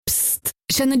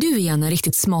Känner du igen en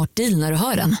riktigt smart deal när du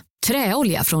hör den?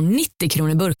 Träolja från 90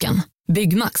 kronor burken.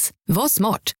 Byggmax. Var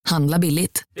smart. Handla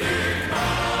billigt.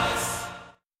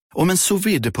 Om en sous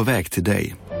vide är på väg till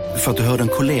dig för att du hörde en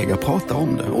kollega prata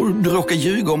om det och du råkar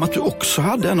ljuga om att du också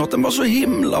hade en och att den var så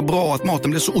himla bra att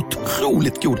maten blev så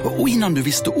otroligt god. Och innan du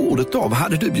visste ordet av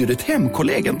hade du bjudit hem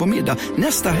kollegan på middag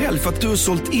nästa helg för att du har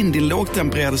sålt in din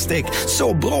lågtempererade stek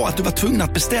så bra att du var tvungen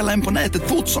att beställa en på nätet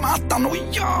fort som attan. Och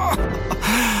ja!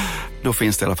 Då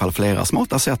finns det i alla fall flera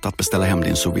smarta sätt att beställa hem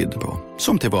din sous vide på.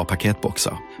 Som till våra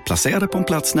paketboxar. Placerade på en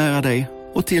plats nära dig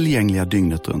och tillgängliga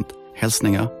dygnet runt.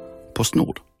 Hälsningar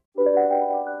PostNord.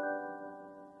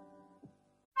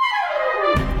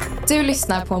 Du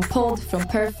lyssnar på en podd från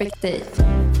Perfect Day.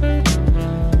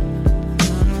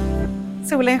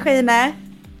 Solen skiner.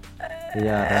 Det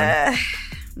gör den.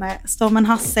 Nej, stormen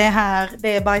Hasse är här.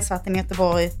 Det är bajsvatten i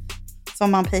Göteborg.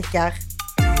 Sommaren pikar.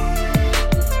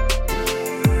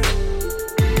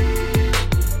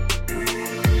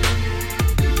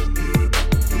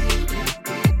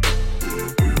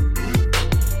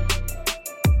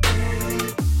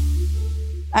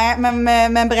 Nej,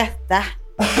 men berätta.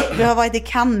 Du har varit i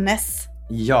Cannes.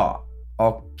 Ja,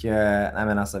 och nej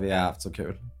men alltså vi har haft så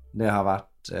kul. Det har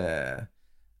varit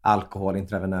alkohol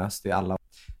intravenöst i alla.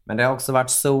 Men det har också varit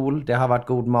sol, det har varit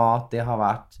god mat, det har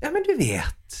varit, ja men du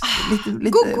vet. Lite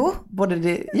Gogo. Både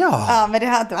det, Ja, men det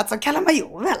har inte varit så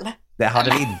kalamajor väl? Det har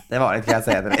det inte varit, kan jag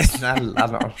säga till dig. Snälla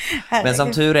någon. Men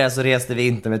som tur är så reste vi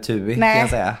inte med TUI, kan jag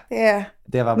säga.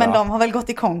 Det var bra. Men de har väl gått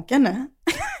i konken nu?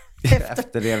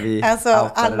 Efter det vi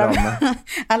alltså,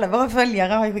 alla våra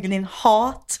följare har ju skickat in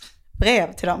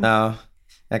hatbrev till dem. Ja,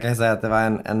 jag kan säga att det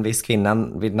var en viss kvinna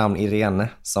vid namn Irene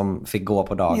som fick gå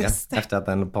på dagen efter att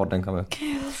den podden kom ut.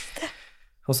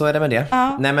 Och så är det med det.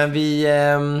 Ja. Nej men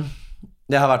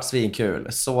det har varit svinkul,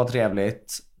 så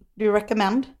trevligt. Do you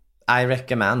recommend? I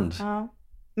recommend. Ja.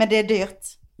 Men det är dyrt.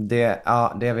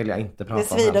 Det vill jag inte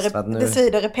prata om. Det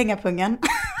svider i pengapungen.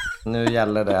 Nu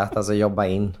gäller det att alltså jobba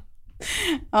in.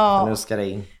 Ja. Nu ska det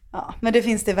in. Ja, men det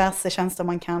finns diverse tjänster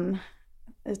man kan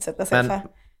utsätta sig för.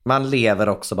 Man lever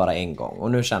också bara en gång.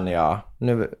 Och nu känner jag,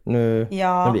 nu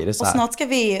blir det så här. Och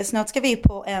snart ska vi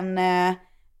på en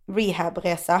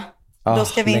rehabresa. Då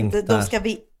ska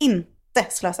vi inte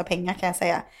slösa pengar, kan jag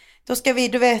säga. Då ska vi,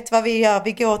 du vet vad vi gör.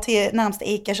 Vi går till närmsta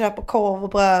Ica, köper korv och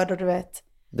bröd och du vet.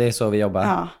 Det är så vi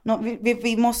jobbar. Ja,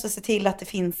 vi måste se till att det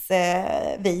finns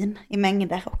vin i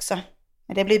mängder också.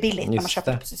 Men det blir billigt när man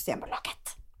köper på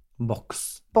Systembolaget. Box.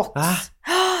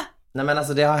 Nej men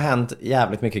alltså det har hänt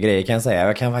jävligt mycket grejer, kan jag säga.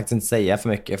 Jag kan faktiskt inte säga för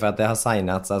mycket för att det har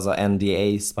signats alltså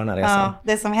NDAs på den här resan. Ja,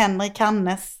 det som händer i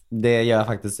Cannes. Det gör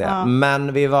faktiskt det. Ja.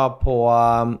 Men vi var på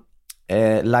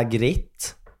La Gritte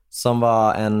som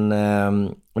var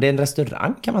det är en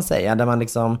restaurang kan man säga där man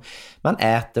liksom man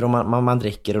äter och man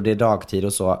dricker och det är dagtid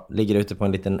och så ligger ute på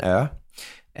en liten ö.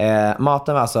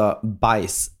 Maten var alltså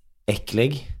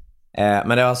bajsäcklig. Men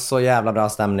det var så jävla bra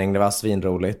stämning. Det var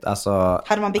svinroligt. Alltså,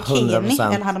 hade man bikini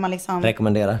eller hade man liksom...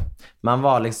 Rekommenderar. Man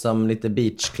var liksom lite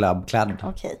beachclub-klädd.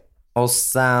 Okej. Och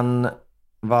sen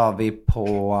var vi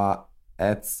på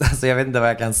alltså jag vet inte vad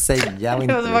jag kan säga och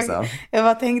inte liksom. Jag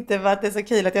bara tänkte att det är så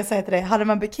kul att jag säger till dig, hade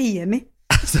man bikini?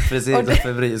 Alltså precis, och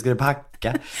det... skulle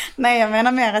packa. Nej, jag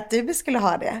menar mer att du skulle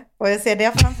ha det. Och jag ser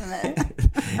det framför mig.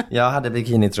 Jag hade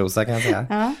bikinitrosa kan jag säga.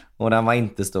 Ja. Och den var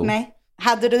inte stor. Nej.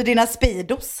 Hade du dina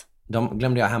speedos? De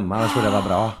glömde jag hemma och jag tror det var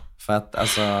bra. För att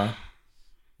alltså,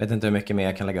 vet inte hur mycket mer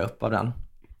jag kan lägga upp av den.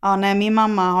 Ja, nej, min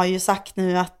mamma har ju sagt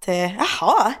nu att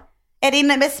jaha, är det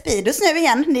inne med speedos nu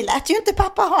igen? Ni lät ju inte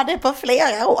pappa ha det på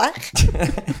flera år.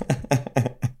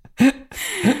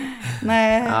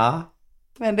 Nej, ja.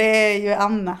 Men det är ju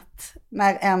annat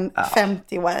när en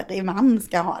 50-årig man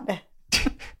ska ha det.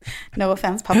 No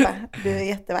offense pappa, du är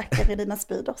jättevacker i dina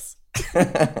speedos.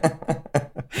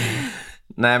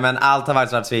 Nej men allt har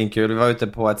varit svinkul. Vi var ute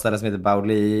på ett ställe som heter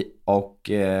Bauli. Och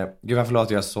gud varför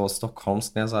låter jag så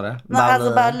stockholmsk när jag sa det?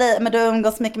 Bauli, men du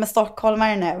umgås mycket med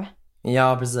stockholmare nu.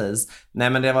 Ja precis. Nej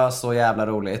men det var så jävla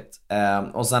roligt.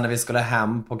 Och sen när vi skulle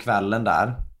hem på kvällen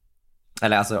där,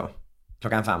 eller alltså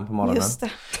 5:00 på morgonen. Just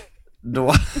det.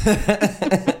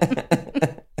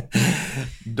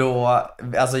 Då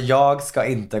alltså jag ska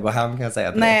inte gå hem kan jag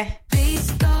säga till dig.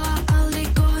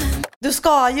 Du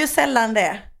ska ju sällan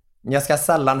det. Jag ska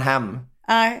sällan hem.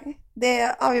 Nej,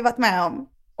 det har vi varit med om.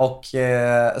 Och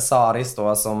Saris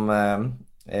då som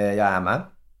jag är med,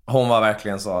 hon var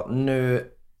verkligen så, nu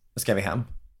ska vi hem.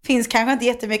 Finns kanske inte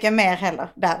jättemycket mer heller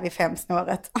där vid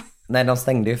 5-snåret. Nej, de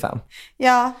stängde ju 5.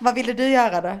 Ja, vad ville du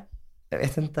göra då? Jag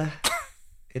vet inte.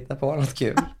 Hitta på något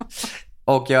kul.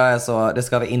 Och jag är så, det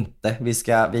ska vi inte. Vi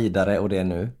ska vidare och det är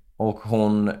nu. Och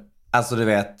hon, alltså du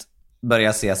vet,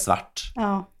 börjar se svart.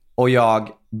 Ja. Och jag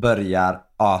börjar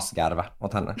asgarva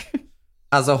åt henne.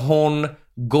 Alltså hon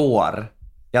går.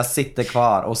 Jag sitter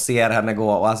kvar och ser henne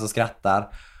gå och alltså skrattar.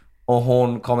 Och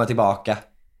hon kommer tillbaka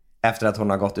efter att hon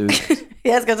har gått ut.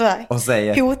 Jag ska ta och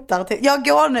säger, hotar till. Jag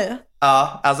går nu.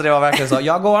 Ja, alltså det var verkligen så.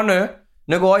 Jag går nu.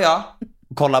 Nu går jag.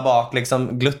 Kolla bak,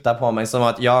 liksom glutta på mig som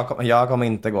att jag kommer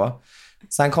inte gå.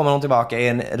 Sen kommer hon tillbaka i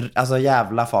en alltså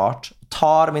jävla fart.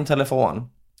 Tar min telefon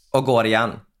och går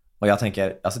igen. Och jag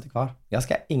tänker, jag sitter kvar. Jag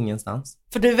ska ingenstans.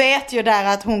 För du vet ju där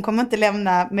att hon kommer inte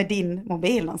lämna med din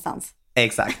mobil någonstans.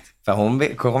 Exakt. För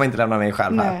hon kommer inte lämna mig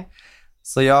själv här. Nej.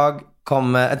 Så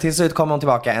till slut kommer hon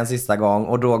tillbaka en sista gång.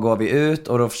 Och då går vi ut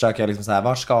och då försöker jag liksom så här,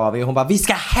 var ska vi? Och hon bara, vi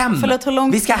ska hem! Förlåt, hur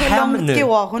långt nu.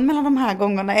 Går hon mellan de här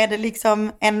gångerna? Är det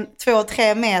liksom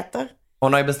 2-3 meter?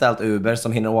 Hon har ju beställt Uber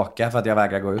som hinner åka för att jag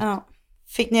vägrar gå ut. Ja.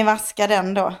 Fick ni vaska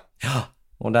den då? Ja,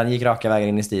 och den gick raka vägen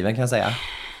in i Steven kan jag säga.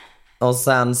 Och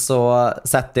sen så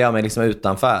sätter jag mig liksom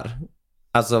utanför.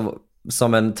 Alltså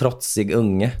som en trotsig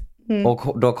unge.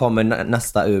 Och då kommer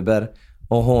nästa Uber.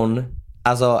 Och hon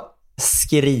alltså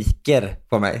skriker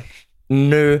på mig.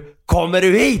 Nu kommer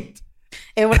du hit!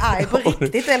 Är hon arg på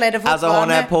riktigt eller är det fortfarande? Alltså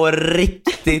hon är på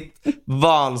riktigt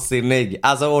vansinnig.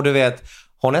 Alltså och du vet,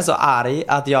 hon är så arg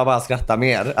att jag bara skrattar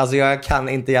mer. Alltså jag kan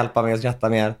inte hjälpa mig att skratta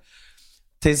mer.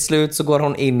 Till slut så går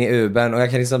hon in i Ubern och jag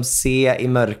kan liksom se i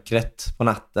mörkret på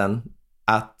natten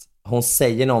att hon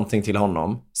säger någonting till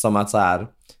honom som att så här,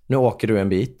 nu åker du en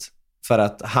bit för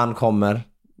att han kommer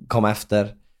komma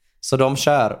efter. Så de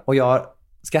kör och jag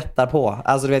skrattar på.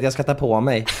 Alltså du vet, jag skrattar på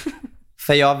mig.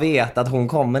 För jag vet att hon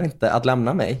kommer inte att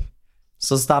lämna mig.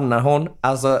 Så stannar hon,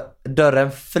 alltså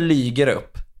dörren flyger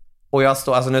upp. Och jag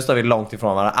står, alltså nu står vi långt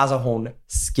ifrån varandra. Alltså hon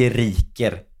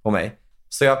skriker på mig.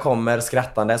 Så jag kommer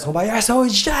skrattande. Så hon bara, jag är så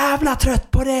jävla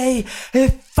trött på dig.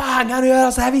 Hur fan kan du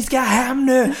göra så här? Vi ska hem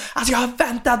nu. Alltså jag har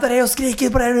väntat på dig och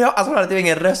skrikit på dig nu. Alltså hon hade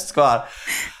ingen röst kvar.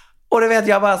 Och du vet,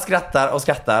 jag bara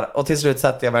skrattar. Och till slut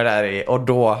sätter jag mig där i. Och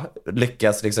då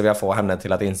lyckas liksom jag få henne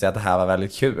till att inse att det här var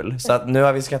väldigt kul. Så att nu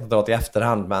har vi skrattat åt i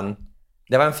efterhand. Men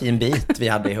det var en fin bit vi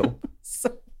hade ihop.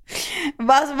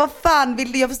 Vad fan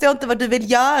vill du? Jag förstår inte vad du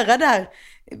vill göra där.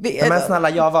 Men snälla,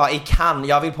 jag var i Cannes.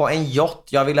 Jag vill på en yacht.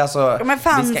 Jag vill alltså, men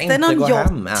fanns vi ska det inte någon gå yacht?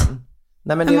 hem än.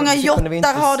 Nej, men hur många yachtar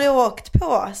jottar har du åkt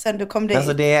på sen du kom dit?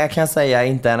 Alltså det kan jag säga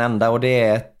inte en enda. Och det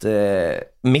är ett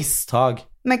misstag.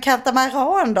 Men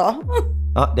katamaran då?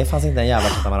 Ja, det fanns inte en jävla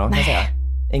katamaran kan jag säga.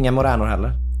 Inga moranor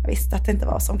heller. Jag visste att det inte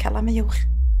var som kallar mig jord.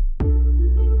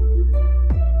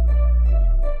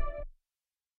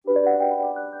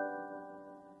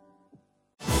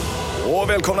 Och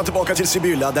välkomna tillbaka till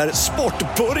Sibylla där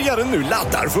sportbörjaren nu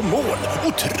laddar för mål.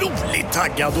 Otroligt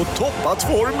taggad och toppat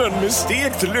formen med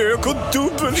stekt lök och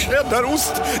dubbel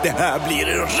cheddarost. Det här blir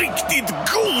en riktigt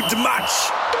god match!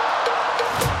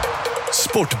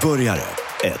 Sportbörjare,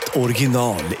 ett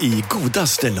original i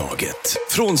godaste laget.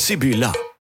 Från Sibylla.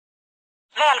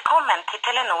 Välkommen till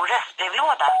Telenor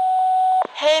röstbrevlåda.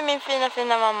 Hej min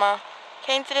fina mamma.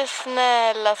 Kan inte du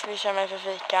snälla swisha mig för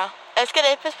fika? Älskar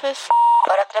dig, puss puss.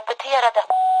 För att repetera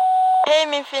detta. Hej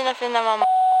min fina mamma.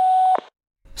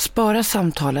 Spara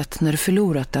samtalet när du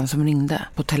förlorat den som ringde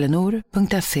på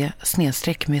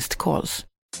telenor.se/missed-calls.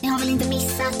 Ni har väl inte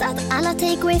missat att alla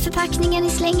takeaway-förpackningar ni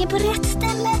slänger på rätt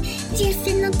ställe ger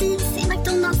fina deals i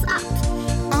McDonalds app.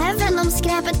 Även om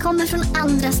skräpet kommer från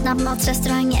andra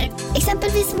snabbmatsrestauranger.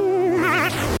 Exempelvis...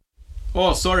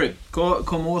 sorry.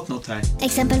 Kom åt något här.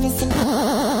 Exempelvis...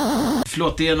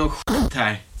 Förlåt, det är något skit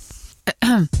här.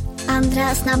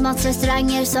 Andra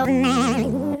snabbmatsrestauranger som...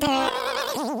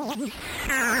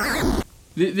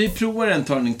 Vi provar en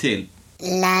talning till.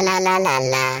 La la la la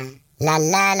la. La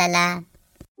la la la.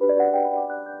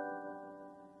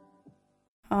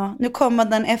 Ja, nu kommer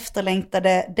den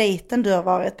efterlängtade dejten du har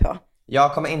varit på.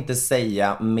 Jag kommer inte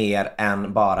säga mer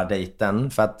än bara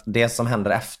dejten. För att det som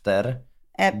händer efter,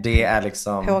 det är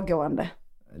liksom... pågående.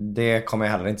 Det kommer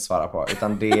jag heller inte svara på.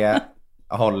 Utan det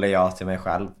håller jag till mig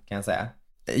själv, kan jag säga.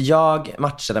 Jag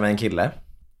matchade med en kille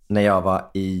när jag var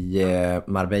i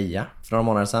Marbella för några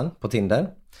månader sedan på Tinder.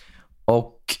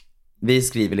 Och vi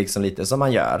skriver liksom lite som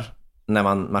man gör när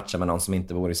man matchar med någon som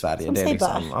inte bor i Sverige. Som det är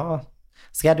liksom,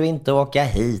 ska du inte åka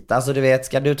hit? Alltså du vet,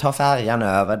 ska du ta färjan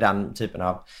över den typen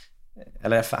av...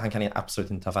 Eller han kan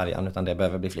absolut inte ta färjan, utan det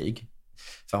behöver bli flyg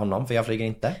för honom, för jag flyger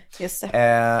inte. Just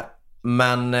det.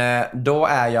 Men då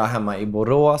är jag hemma i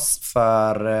Borås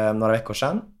för några veckor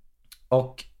sedan.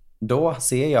 Och då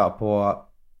ser jag på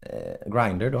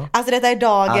Grindr då. Alltså detta är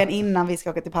dagen innan vi ska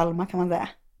åka till Palma, kan man säga.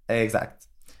 Exakt.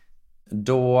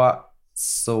 Då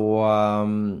så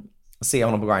ser jag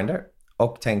honom på Grindr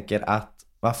och tänker att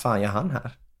vad fan gör han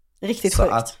här? Riktigt så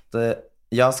sjukt. Att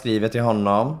jag skriver till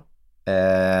honom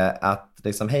att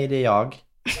liksom, hej det är jag.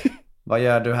 Vad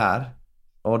gör du här?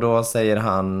 Och då säger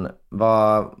han,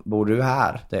 vad bor du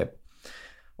här? Typ.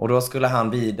 Och då skulle han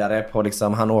vidare på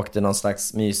liksom, han åkte någon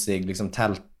slags mysig liksom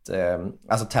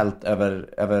tält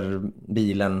över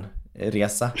bilen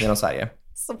resa genom Sverige.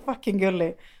 Så fucking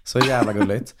gullig. Så jävla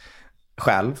gulligt.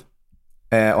 Själv.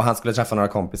 Och han skulle träffa några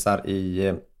kompisar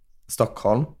i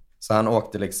Stockholm. Så han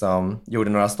åkte liksom, gjorde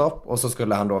några stopp och så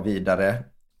skulle han då vidare.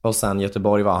 Och sen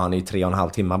Göteborg var han i 3,5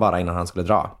 timmar bara innan han skulle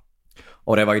dra.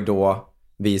 Och det var ju då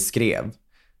vi skrev.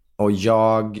 Och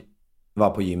jag var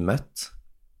på gymmet.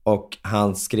 Och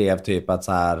han skrev typ att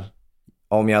så här,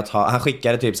 han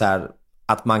skickade typ så här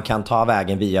att man kan ta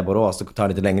vägen via Borås, så tar det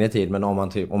lite längre tid, men om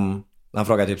han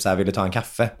frågade typ så här, vill du ta en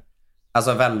kaffe?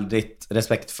 Alltså väldigt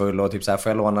respektfull och typ så här, får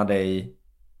jag låna dig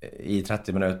i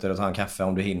 30 minuter och ta en kaffe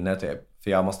om du hinner typ,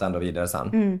 för jag måste ändå vidare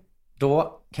sen.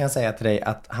 Då kan jag säga till dig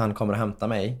att han kommer att hämta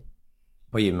mig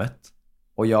på gymmet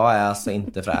och jag är alltså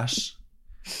inte fräsch.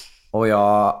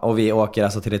 Och vi åker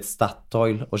alltså till ett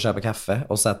Statoil och köper kaffe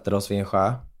och sätter oss vid en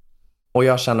sjö. Och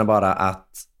jag känner bara att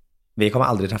vi kommer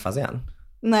aldrig träffas igen.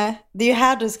 Nej, det är ju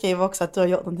här du skriver också att du har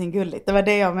gjort någonting gulligt. Det var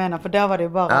det jag menar, för då var det ju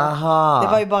bara... Det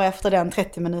var ju bara efter den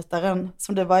 30-minutaren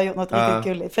som du bara gjort något riktigt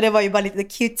gulligt. För det var ju bara lite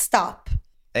cute stop.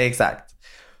 Exakt.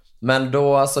 Men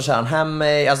då så kör han hem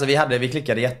mig. Alltså vi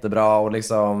klickade jättebra och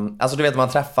liksom... Alltså du vet, man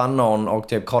träffar någon och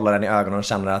typ kollar den i ögonen och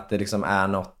känner att det liksom är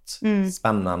något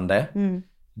spännande.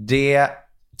 Det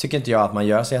tycker inte jag att man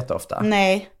gör så jätteofta.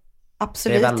 Nej,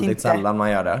 absolut inte. Det är väldigt sällan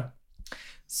man gör det.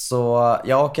 Så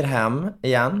jag åker hem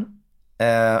igen.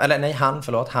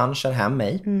 Han kör hem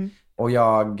mig. Och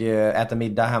jag äter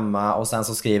middag hemma. Och sen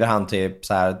så skriver han typ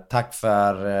så här, tack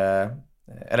för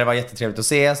eller det var jättetrevligt att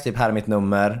ses, typ här är mitt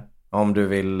nummer om du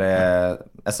vill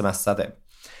smsa typ.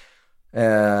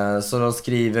 Så då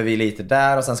skriver vi lite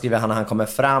där. Och sen skriver han när han kommer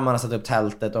fram, han har satt upp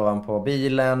tältet ovanpå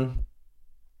bilen.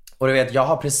 Och du vet, jag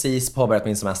har precis påbörjat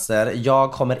min semester.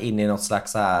 Jag kommer in i något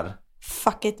slags så här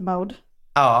fuck it mode.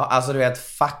 Ja, alltså du vet,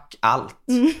 fuck allt.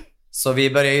 Så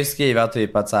vi börjar ju skriva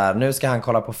typ att så här, nu ska han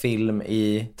kolla på film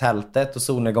i tältet och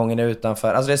solnedgången är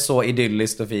utanför. Alltså det är så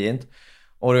idylliskt och fint.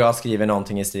 Och jag skriver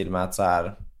någonting i stil med att så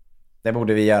här, det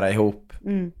borde vi göra ihop.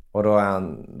 Och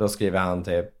då skriver han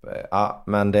typ, ja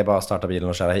men det är bara att starta bilen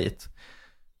och köra hit.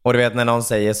 Och du vet, när någon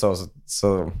säger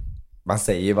så man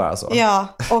säger ju bara så. Ja,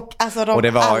 och alltså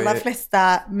de allra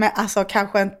flesta alltså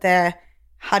kanske inte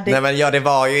hade... Nej men ja, det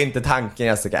var ju inte tanken,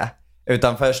 Jessica.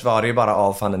 Utan först var det ju bara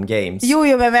all fun and games. Jo,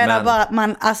 men jag menar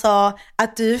bara alltså,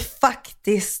 att du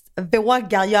faktiskt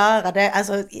vågar göra det.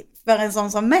 Alltså för en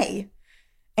sån som mig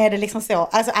är det liksom så.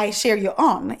 Alltså I share you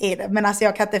on i det. Men alltså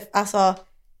jag kan inte, alltså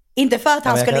inte för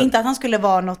att inte att han skulle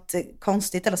vara något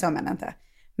konstigt eller så, men inte.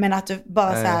 Men att du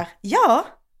bara så här, ja.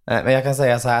 Nej, men jag kan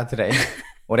säga så här till dig.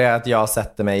 Och det är att jag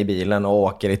sätter mig i bilen och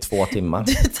åker i 2 timmar.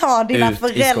 Du tar dina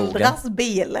föräldrars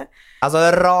bil. Alltså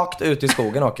rakt ut i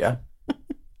skogen åker jag.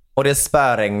 Och det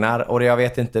spöregnar och jag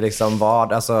vet inte liksom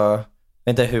vad, alltså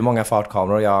inte hur många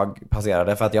fartkameror jag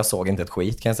passerade, för att jag såg inte ett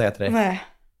skit, kan jag säga till dig. Nej.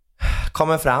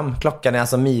 Kommer fram, klockan är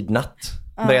alltså midnatt.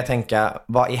 Börjar tänka,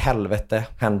 vad i helvete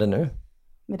händer nu?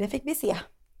 Men det fick vi se,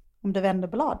 om det vänder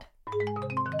blad.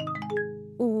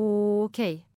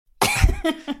 Okej.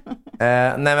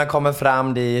 Nej men kommer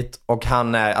fram dit och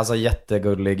han är alltså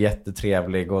jättegullig,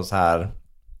 jättetrevlig och så här,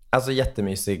 alltså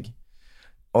jättemysig.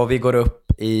 Och vi går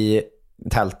upp i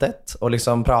tältet och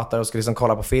liksom pratar och ska liksom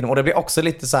kolla på film. Och det blir också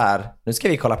lite så här, nu ska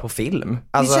vi kolla på film.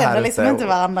 Alltså, vi känner liksom inte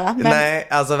varandra. Men... Nej,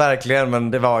 alltså verkligen,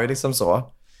 men det var ju liksom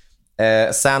så.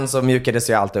 Sen så mjukades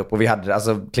ju allt upp och vi hade,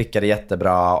 alltså klickade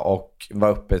jättebra och var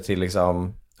uppe till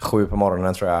liksom 7 på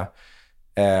morgonen tror jag.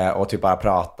 Och typ bara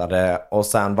pratade. Och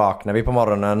sen vaknade vi på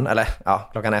morgonen, eller ja,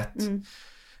 klockan 1.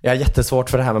 Jag har jättesvårt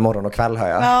för det här med morgon och kväll, hör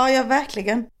jag. Ja,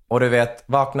 verkligen. Och du vet,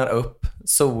 vaknar upp,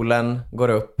 solen går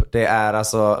upp, det är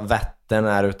alltså Vättern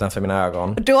är utanför mina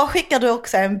ögon. Då skickar du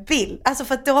också en bild, alltså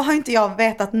för att då har inte jag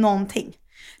vetat någonting.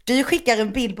 Du skickar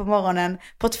en bild på morgonen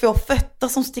på 2 fötter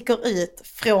som sticker ut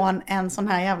från en sån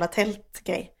här jävla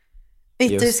tältgrej.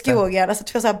 Ute i skogen, alltså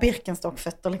 2 så här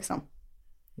Birkenstockfötter liksom.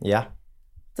 Ja.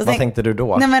 Vad tänkte du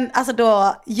då? Nej men alltså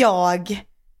då,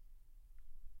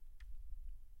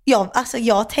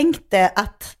 jag tänkte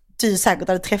att du säkert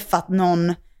hade träffat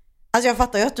någon. Alltså jag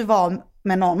fattar ju att du var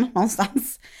med någon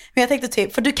någonstans. Men jag tänkte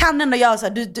typ, för du kan ändå göra så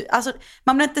här, alltså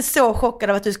man blir inte så chockad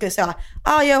av att du skulle säga,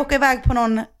 jag åker iväg på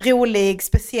någon rolig,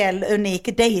 speciell,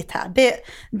 unik dejt här.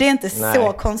 Det är inte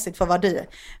så konstigt för vad du är.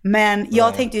 Men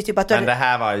jag tänkte ju typ att du hade... Men det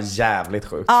här var jävligt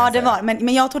sjukt. Ja, det var,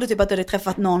 men jag trodde typ att du hade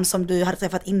träffat någon som du hade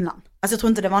träffat innan. Alltså jag tror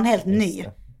inte det var en helt ny.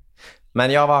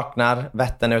 Men jag vaknar,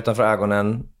 vätten utanför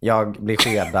ögonen. Jag blir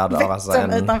skedad av alltså en...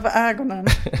 Vätten utanför ögonen.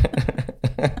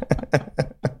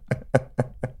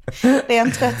 Det är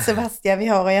en trött Sebastian vi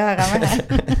har att göra med här.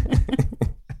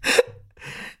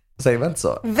 Säger man inte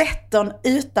så? Vätten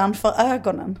utanför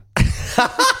ögonen.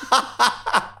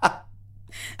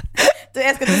 Du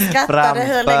älskar att du skrattade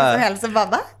hur länge som helst och bara,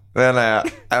 va?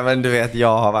 Men du vet,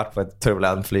 jag har varit på ett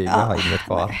turbulent flyg. Jag har inget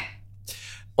kvar.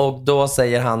 Och då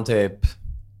säger han typ,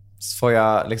 får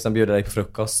jag liksom bjuda dig på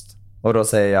frukost? Och då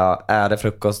säger jag, är det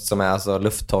frukost som är alltså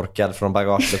lufttorkad från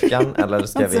bagageluckan? Eller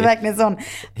ska vi verkligen sån,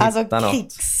 alltså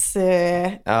krigs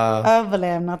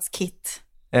överlevnadskit.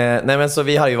 Nej men så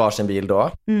vi har ju varsin bil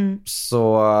då.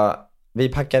 Så vi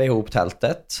packar ihop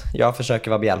tältet. Jag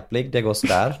försöker vara behjälplig, det går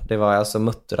sådär. Det var alltså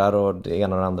muttrar och det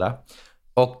ena och det andra.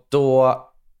 Och då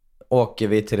åker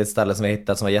vi till ett ställe som vi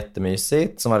hittat som var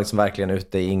jättemysigt. Som var liksom verkligen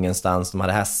ute i ingenstans. De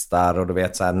hade hästar och du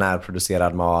vet så här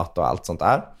närproducerad mat och allt sånt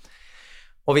där.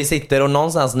 Och vi sitter och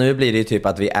någonstans nu blir det ju typ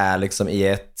att vi är liksom i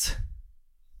ett...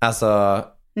 Alltså...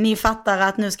 Ni fattar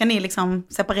att nu ska ni liksom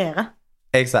separera.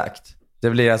 Exakt. Det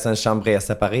blir alltså en chambre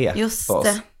séparé. Just på oss.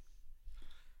 det.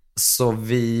 Så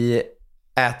vi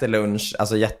äter lunch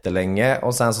alltså jättelänge.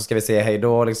 Och sen så ska vi se hej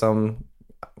då, liksom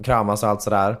kramas och allt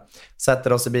sådär.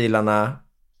 Sätter oss i bilarna,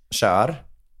 kör.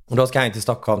 Och då ska jag in till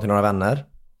Stockholm till några vänner.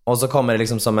 Och så kommer det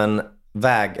liksom som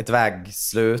ett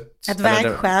vägslut. Ett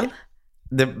vägskäl.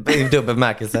 Det är en dubbel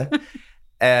märkelse.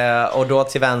 Och då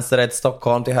till vänster är det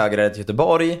Stockholm, till höger är det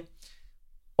Göteborg.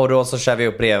 Och då så kör vi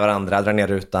upp bredvid varandra, drar ner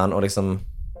rutan och liksom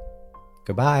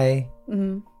goodbye.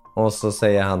 Och så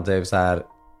säger han typ så här,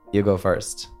 you go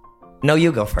first. No,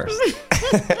 you go first.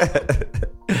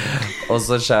 Och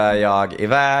så kör jag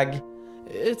iväg.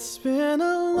 It's been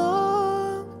a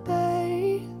long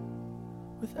day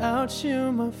without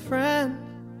you, my friend.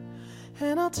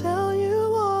 And I'll tell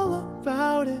you all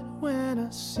about it when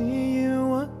I see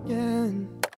you again.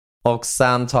 Och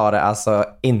sen tar det alltså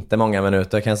inte många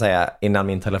minuter kan jag säga innan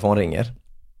min telefon ringer.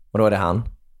 Och då är det han.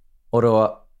 Och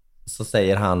då så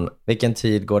säger han, vilken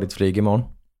tid går ditt flyg imorgon?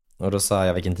 Och då sa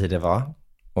jag vilken tid det var.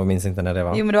 Och minns inte när det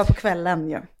var. Jo, men det var på kvällen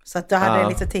ju. Så att du hade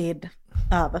lite tid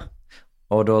över.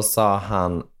 Och då sa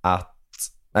han att,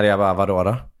 när jag bara, vadå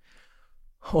då?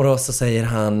 Och då så säger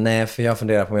han, nej för jag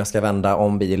funderar på om jag ska vända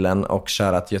om bilen och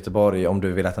köra till Göteborg om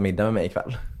du vill äta middag med mig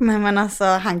ikväll. Men alltså,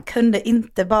 han kunde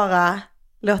inte bara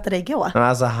låta dig gå. Men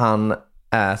alltså han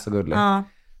är så gullig. Ja.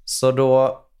 Så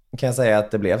då kan jag säga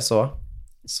att det blev så.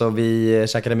 Så vi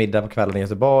käkade middag på kvällen i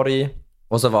Göteborg.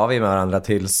 Och så var vi med varandra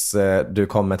tills du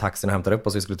kom med taxin och hämtade upp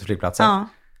oss. Vi skulle till flygplatsen. Ja.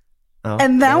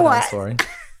 And then what?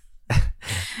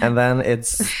 And then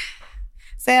it's...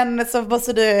 Sen så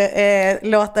måste du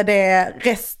låta det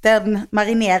resten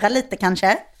marinera lite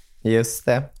kanske. Just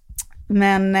det.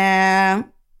 Men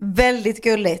väldigt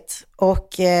gulligt. Och...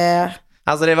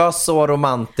 Alltså det var så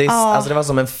romantiskt. Alltså det var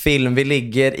som en film. Vi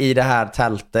ligger i det här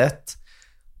tältet.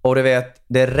 Och du vet,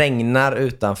 det regnar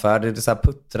utanför. Det är så här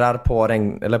puttrar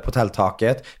på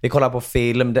tälttaket. Vi kollar på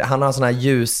film. Han har såna här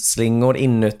ljusslingor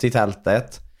inuti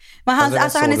tältet. Men han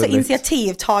är så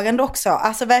initiativtagande också.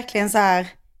 Alltså verkligen så här...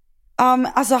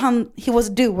 alltså he was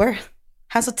doer.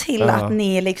 Han såg till att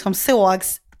ni liksom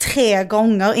sågs 3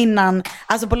 gånger innan,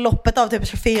 alltså på loppet av typ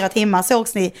 24 timmar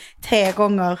sågs ni 3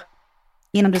 gånger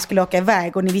innan du skulle åka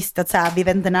iväg och ni visste att så här, vi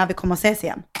vet inte när vi kommer att ses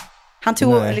igen. Han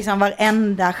tog liksom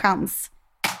varenda chans.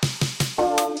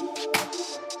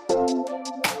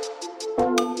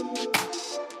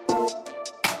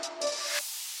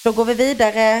 Då går vi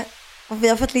vidare och vi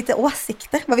har fått lite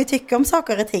åsikter, vad vi tycker om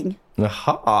saker och ting.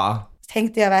 Jaha.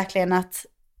 Tänkte jag verkligen att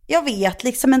jag vet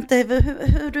liksom inte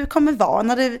hur du kommer vara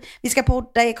när vi ska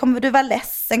podda. Kommer du vara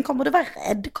ledsen? Kommer du vara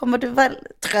rädd? Kommer du vara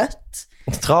trött?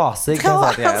 Trasig kan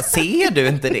jag säga. Ser du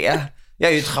inte det?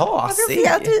 Jag är ju trasig. Jag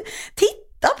ser att du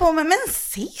tittar på mig, men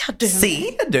ser du?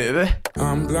 Ser du?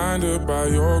 I'm blinded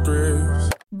by your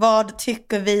grace. Vad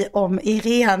tycker vi om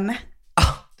Irene?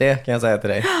 Det kan jag säga till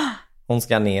dig. Hon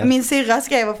ska ner. Min syrra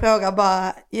skrev och frågade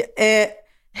bara...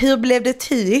 hur blev det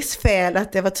Tys fel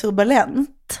att det var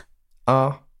turbulent?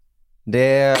 Ja,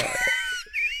 det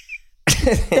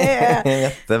är en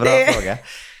jättebra fråga.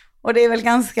 Och det är väl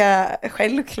ganska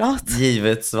självklart.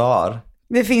 Givet svar.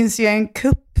 Det finns ju en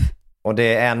kupp. Och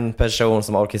det är en person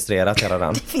som har orkestrerat hela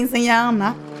den. Det finns en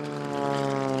hjärna.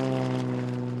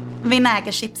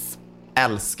 Vinägerchips.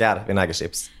 Älskar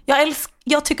vinägerchips.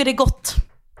 Jag tycker det är gott.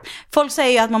 Folk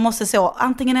säger ju att man måste så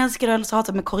antingen älskar det eller så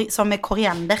hatar det som med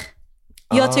koriander.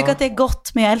 Jag tycker att det är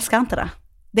gott, men jag älskar inte det.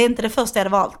 Det är inte det första jag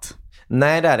hade valt.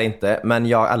 Nej, det är det inte, men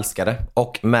jag älskar det.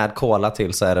 Och med cola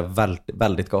till så är det väldigt,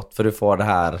 väldigt gott. För du får det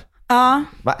här... Ja.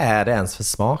 Vad är det ens för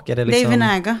smak? Är det liksom... Det är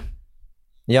vinäger.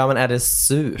 Ja, men är det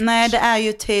surt? Nej, det är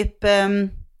ju typ...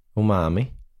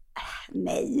 Umami?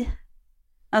 Nej.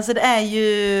 Alltså det är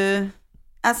ju...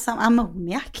 Alltså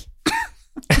ammoniak.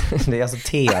 Det är alltså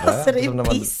tere. Alltså det är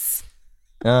piss.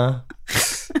 Ja.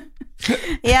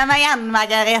 Ja, men igen,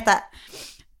 Margareta.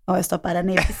 Jag stoppade den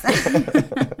i pissen.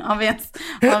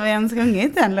 Har vi ens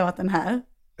sjungit den låten här?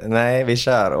 Nej, vi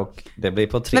kör och det blir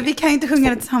på 3. Men vi kan ju inte sjunga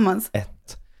det tillsammans.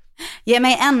 1. Ge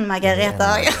mig en Margareta.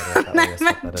 Nej,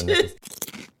 men du.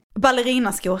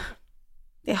 Ballerinaskor.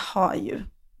 Det har ju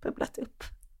bubblat upp.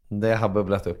 Det har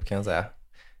bubblat upp, kan jag säga.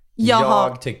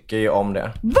 Jag tycker ju om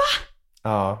det. Va?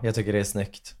 Ja, jag tycker det är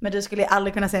snyggt. Men du skulle ju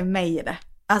aldrig kunna säga mig i det.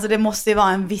 Alltså det måste ju vara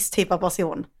en viss typ av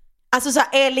person. Alltså så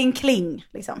här Elin Kling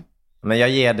liksom. Men jag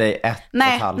ger dig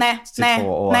 1,5 till 2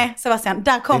 år. Nej, Sebastian,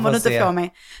 där kommer du inte få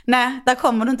mig. Nej, där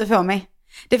kommer du inte få mig.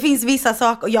 Det finns vissa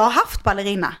saker. Jag har haft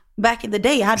ballerina. Back in the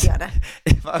day hade jag det.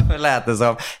 Varför lät det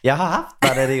som? Jag har haft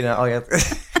ballerina. Jag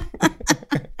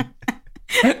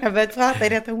har börjat prata i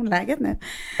det tonläget nu.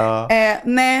 Ja.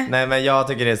 Nej, men jag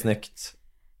tycker det är snyggt.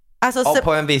 Alltså,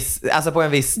 på en viss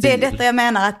stil. Det är detta jag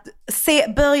menar. Att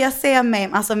börja se mig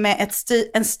alltså med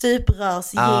en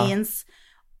stuprörs jeans.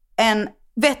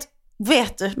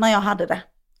 Vet du när jag hade det?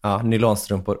 Ja,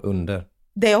 nylonstrumpor under.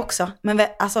 Det också. Men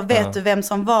vet du vem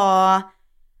som var...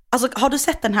 Alltså, har du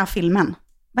sett den här filmen?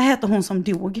 Vad heter hon som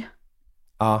dog?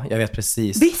 Ja, jag vet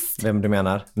precis. Visst? Vem du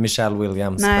menar. Michelle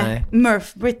Williams. Nej.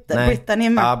 Brittany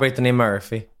Murphy. Ja, Brittany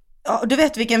Murphy. Ja, du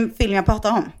vet vilken film jag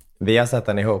pratar om? Vi har sett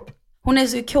den ihop. Hon är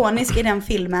så ikonisk i den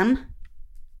filmen.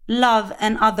 Love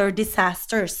and Other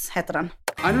Disasters heter den.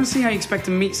 I don't see how you expect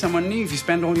to meet someone new if you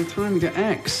spend all your time with your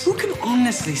ex. Who can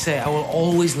honestly say I will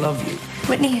always love you?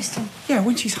 Whitney Houston. Yeah,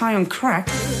 when she's high on crack.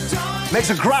 Makes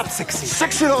a grab sexy.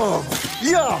 Sexy love.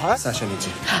 Yeah. Sasha needs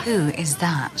you. Who is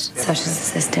that? Sasha's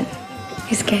assistant.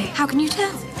 He's gay. How can you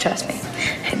tell? Trust me.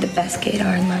 I had the best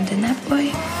gaydar in London, that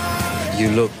boy.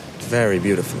 You look very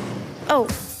beautiful. Oh,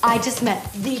 I just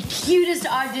met the cutest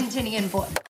Argentinian boy.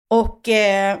 Och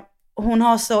hon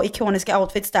har så ikoniska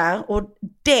outfits där. Och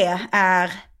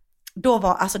då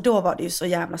var det ju så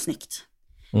jävla snyggt.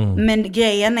 Men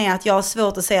grejen är att jag har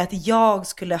svårt att säga att jag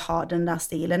skulle ha den där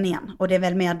stilen igen. Och det är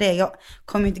väl mer det. Jag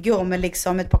kommer inte gå med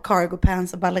liksom ett par cargo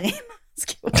pants och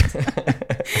ballerinaskor.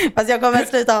 Fast jag kommer att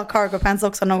sluta ha cargo pants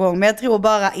också någon gång. Men jag tror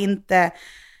bara inte...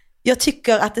 Jag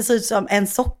tycker att det ser ut som en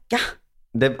socka.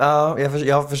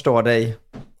 Jag förstår dig.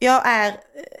 Jag är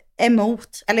emot.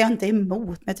 Eller jag är inte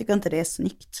emot, men jag tycker inte det är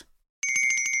snyggt.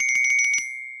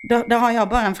 Då har jag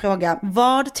bara en fråga.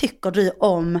 Vad tycker du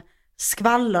om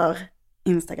skvaller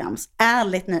Instagrams?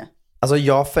 Ärligt nu. Alltså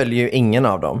jag följer ju ingen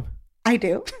av dem. I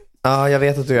do. Ja, jag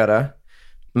vet att du gör det.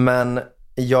 Men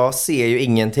jag ser ju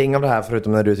ingenting av det här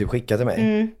förutom när du typ skickar till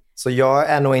mig. Så jag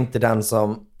är nog inte den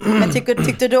som... Men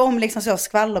tyckte du om liksom så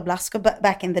skvallerblask och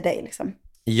back in the day liksom?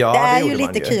 Ja, det är ju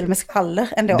lite lite kul med skvaller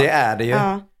ändå. Det är det ju.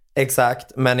 Ja.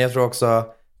 Exakt. Men jag tror också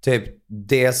typ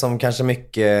det som kanske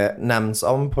mycket nämns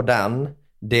om på den,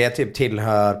 det typ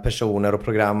tillhör personer och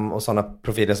program och sådana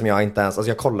profiler som jag inte ens... Alltså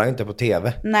jag kollar ju inte på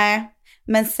tv. Nej,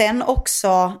 men sen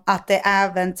också att det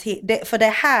även... För det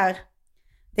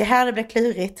här det blir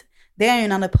klurigt. Det är ju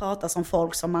när det pratas om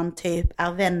folk som man typ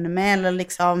är vän med eller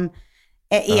liksom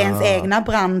är i ens egna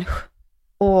bransch.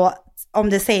 Och om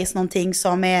det sägs någonting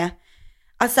som är...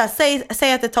 Alltså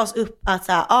säg att det tas upp att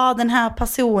så här, den här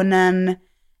personen,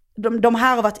 de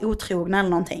här har varit otrogna eller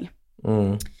någonting.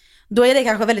 Då är det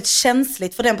kanske väldigt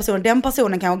känsligt för den personen. Den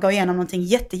personen kan gå igenom någonting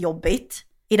jättejobbigt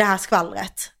i det här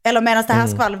skvallret. Eller medan det här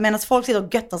skvallret, medan folk sitter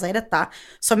och göttar sig i detta,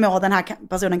 så mår den här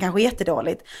personen kanske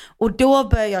jättedåligt. Och då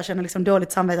börjar jag känna liksom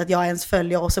dåligt samvete att jag ens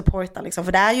följer och supportar. Liksom.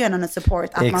 För det är ju en support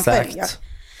att man följer.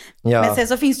 Ja. Men sen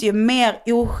så finns det ju mer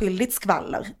oskyldigt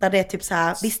skvaller. Där det är typ så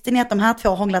här, visste ni att de här två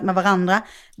har hånglat med varandra?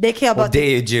 Det kan jag bara... Och det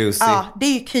är ju juicy. Ja, det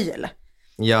är ju kul.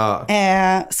 Ja.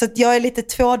 Så att jag är lite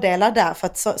tvådelad där. För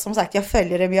att som sagt, jag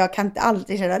följer det, men jag kan inte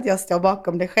alltid känna att jag står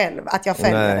bakom det själv. Att jag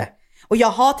följer det. Och jag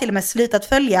har till och med slutat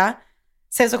följa.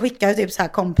 Sen så skickar jag typ så här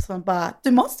kompisar och bara,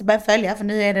 du måste börja följa för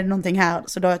nu är det någonting här.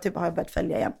 Så då har jag börjat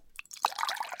följa igen.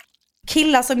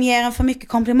 Killar som ger en för mycket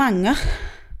komplimanger.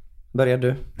 Börjar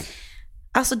du?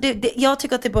 Alltså jag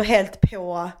tycker att det beror helt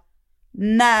på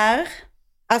när,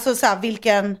 alltså så här,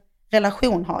 vilken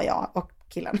relation har jag och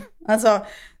killen. Alltså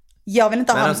jag vill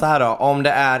inte ha... Men så här då, om det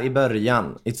är i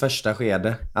början, i ett första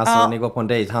skede, alltså ni går på en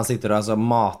dejt, han sitter och alltså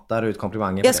matar ut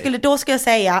komplimanger för dig. Då ska jag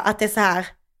säga att det är så här,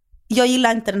 jag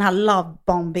gillar inte den här love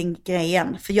bombing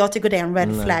grejen, för jag tycker det är en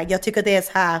red flag. Jag tycker det är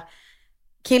så här,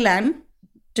 killen,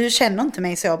 du känner inte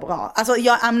mig så bra. Alltså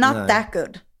I'm not that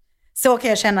good. Så kan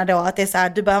jag känna då att det är så här,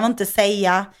 du behöver inte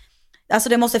säga, alltså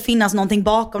det måste finnas någonting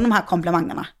bakom de här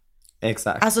komplimangerna.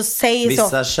 Exakt. Alltså säg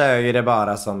vissa kör ju det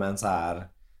bara som en så här,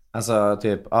 alltså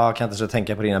typ, kan inte så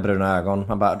tänka på dina bruna ögon.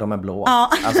 Man bara, de är blå.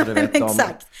 Ja, alltså, du vet,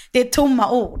 exakt. Det är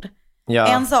tomma ord. Ja.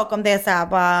 En sak om det är så här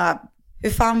bara, hur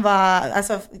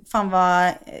fan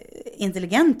vad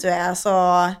intelligent du är. Alltså,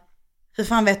 hur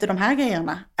fan vet du de här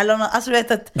grejerna? Eller alltså du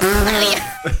vet att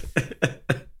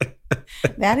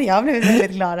det hade jag blivit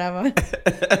väldigt glad över.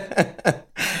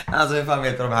 Alltså hur fan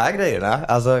vet du de här grejerna?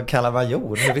 Alltså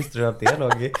Kalamajor, hur visste du att det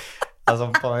låg i?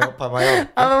 Alltså på Mallorca.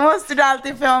 Ja, men måste du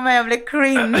alltid få mig att bli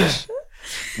cringe?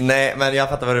 Nej, men jag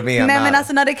fattar vad du menar. Nej, men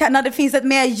alltså när det finns ett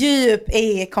mer djup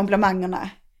i komplimangerna.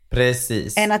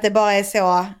 Precis. Än att det bara är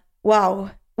så,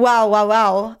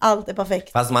 wow, allt är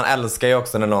perfekt. Fast man älskar ju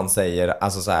också när någon säger,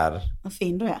 alltså så här. Vad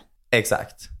fin du är.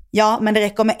 Exakt. Ja, men det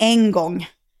räcker med en gång.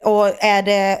 Och är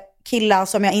det killar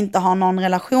som jag inte har någon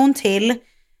relation till,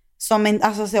 som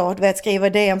alltså så, du vet, skriver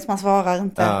DMs, man svarar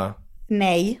inte. Ja.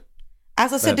 Nej.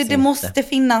 Alltså så det måste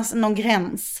finnas någon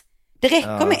gräns. Det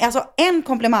räcker med, alltså en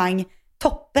komplimang,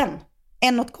 toppen.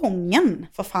 En åt gången,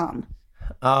 för fan.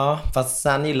 Ja, fast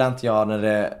sen gillar inte jag när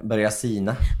det börjar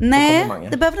sina. Nej,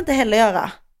 det behöver inte heller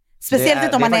göra. Speciellt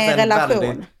inte om man är i en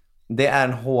relation. Det är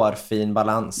en hårfin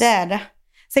balans. Det är det.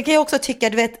 Sen kan jag också tycka,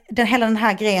 du vet, hela den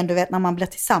här grejen, du vet, när man blir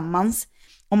tillsammans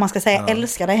och man ska säga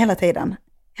älskar dig hela tiden.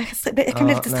 Jag kan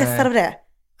bli lite stressad av det.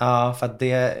 Ja, för att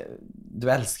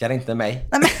du älskar inte mig.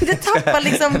 Nej, men det tappar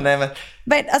liksom. Nej,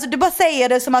 men alltså du bara säger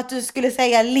det som att du skulle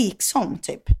säga liksom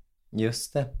typ.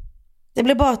 Just det. Det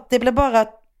blir bara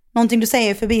någonting du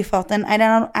säger i förbifarten. I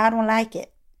don't like it.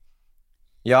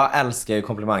 Jag älskar ju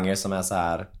komplimanger som är så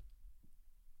här,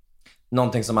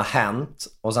 någonting som har hänt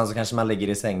och sen så kanske man ligger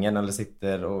i sängen eller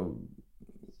sitter och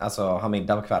alltså har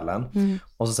middag på kvällen.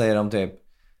 Och så säger de typ,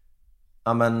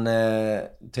 ja men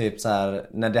typ så här,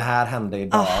 när det här hände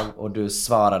idag och du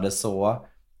svarade så,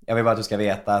 jag vill bara att du ska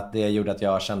veta att det gjorde att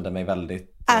jag kände mig väldigt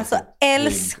alltså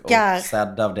älskar och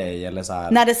sedd av dig eller så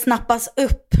här. När det snappas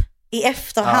upp i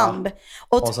efterhand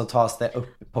och så tas det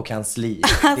upp på kansli.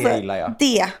 Alltså, det gillar jag.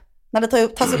 När det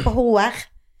tas upp på HR.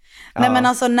 Nej, men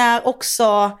alltså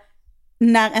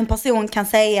när en person kan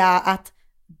säga att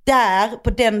där på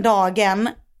den dagen,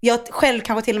 jag själv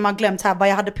kanske till och med har glömt här vad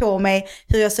jag hade på mig,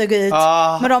 hur jag såg ut.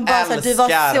 Men de bara så att du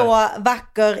var så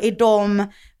vacker i de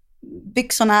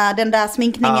byxorna, den där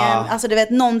sminkningen. Alltså du vet,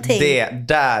 någonting. Det,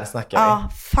 där snackar vi. Ja,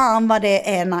 fan vad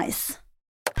det är nice.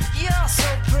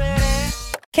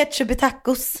 Ketchup i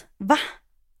tacos, va?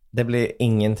 Det blir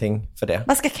ingenting för det.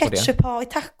 Vad ska ketchup ha i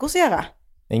tacos göra?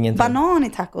 Ingenting. Banan i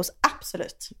tacos,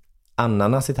 absolut.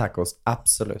 Ananas i tacos,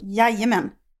 absolut. Jajamän.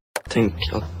 Tänk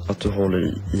att du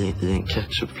håller i en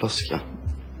ketchupflaska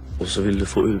och så vill du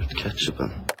få ut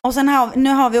ketchupen. Och sen nu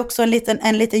har vi också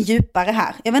en liten djupare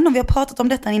här. Jag vet inte om vi har pratat om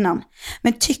detta innan.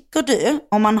 Men tycker du,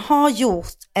 om man har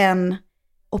gjort en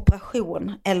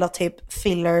operation eller typ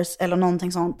fillers eller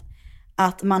någonting sånt,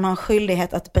 att man har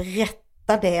skyldighet att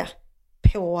berätta det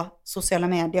på sociala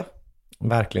medier?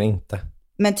 Verkligen inte.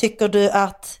 Men tycker du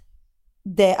att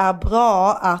det är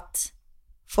bra att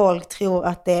folk tror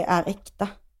att det är äkta?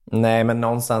 Nej, men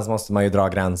någonstans måste man ju dra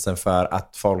gränsen för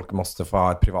att folk måste få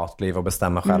ha ett privatliv och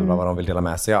bestämma själva vad de vill dela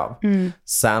med sig av.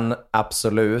 Sen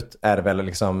absolut är det väl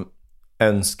liksom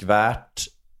önskvärt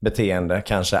beteende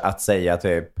kanske att säga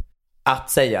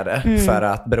det. För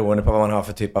att beroende på vad man har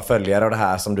för typ av följare och det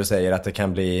här som du säger, att det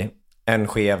kan bli en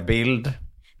skev bild.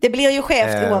 Det blir ju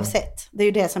skevt oavsett. Det är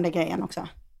ju det som är grejen också.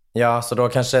 Ja, så då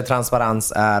kanske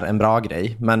transparens är en bra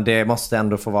grej. Men det måste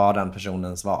ändå få vara den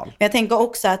personens val. Jag tänker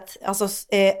också att alltså,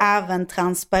 även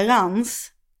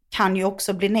transparens kan ju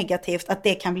också bli negativt. Att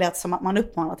det kan bli som att man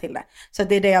uppmanar till det. Så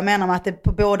det är det jag menar med att det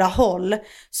på båda håll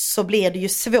så blir det ju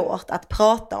svårt att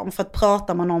prata om. För att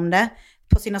pratar man om det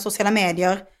på sina sociala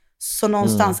medier så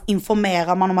någonstans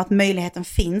informerar man om att möjligheten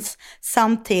finns.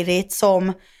 Samtidigt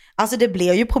som, alltså det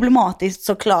blir ju problematiskt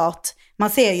såklart. Man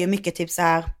ser ju mycket typ så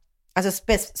här, alltså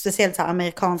speciellt så här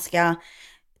amerikanska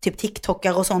typ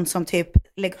TikTokare och sånt som typ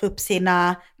lägger upp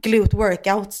sina glute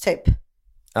workouts typ.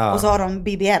 Ja. Och så har de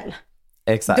BBL.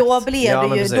 Exakt. Då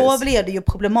blir det ju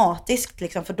problematiskt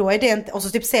liksom, för då är det inte, och så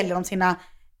typ säljer de sina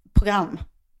program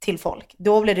till folk.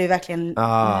 Då blir det ju verkligen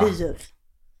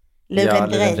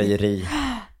lurendrejeri.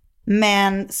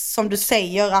 Men som du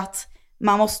säger att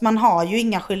man har ju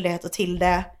inga skyldigheter till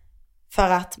det för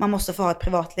att man måste få ha ett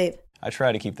privatliv. I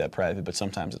try to keep that private, but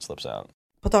sometimes it slips out.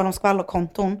 På tal om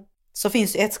skvallerkonton så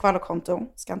finns det ett skvallerkonto,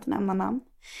 ska inte nämna namn,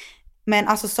 men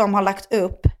alltså som har lagt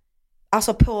upp,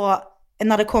 alltså på,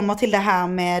 när det kommer till det här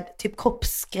med typ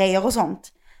kroppsgrejer och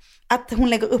sånt, att hon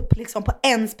lägger upp liksom på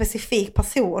en specifik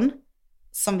person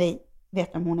som vi vet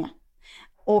vem hon är.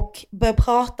 och börjar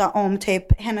prata om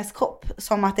typ hennes kropp.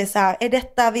 Som att det är så här, är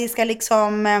detta vi ska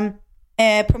liksom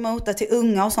promota till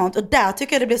unga och sånt. Och där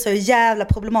tycker jag det blir så jävla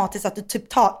problematiskt att du typ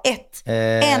tar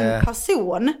en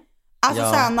person. Alltså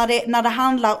så här, när det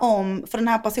handlar om, för den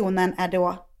här personen är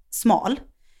då smal.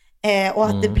 Och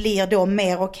att det blir då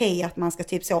mer okej att man ska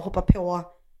typ så hoppa på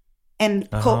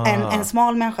en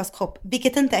smal människas kropp.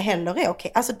 Vilket inte heller är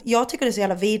okej. Alltså jag tycker det är så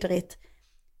jävla vidrigt.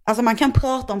 Alltså man kan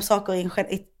prata om saker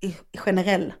i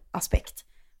generell aspekt.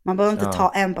 Man behöver inte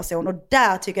ta en person. Och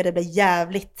där tycker jag det blir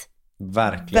jävligt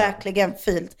verkligen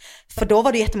fult. För då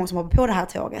var det jättemånga som hoppade på det här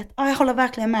tåget. Jag håller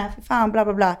verkligen med, för fan, bla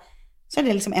bla bla. Så är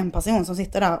det liksom en person som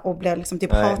sitter där och blir liksom typ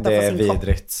pratar för sin kropp. Det är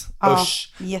vidrigt.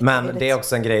 Usch. Men det är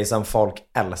också en grej som folk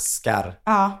älskar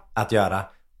att göra.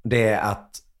 Det är att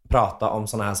prata om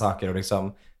såna här saker och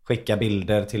liksom skicka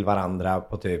bilder till varandra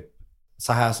på typ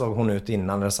så här såg hon ut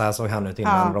innan eller så här såg han ut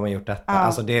innan och de har gjort detta.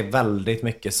 Alltså det är väldigt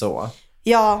mycket så.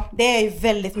 Ja, det är ju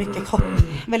väldigt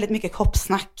mycket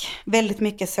kroppsnack. Väldigt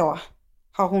mycket så.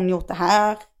 Har hon gjort det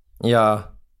här? Ja.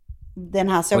 Den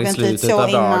här såg inte ut så innan. Och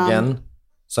i slutet av dagen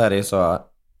så är det ju så,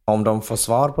 om de får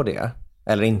svar på det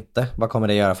eller inte, vad kommer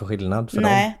det göra för skillnad för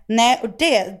dem? Nej, och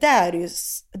det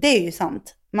är ju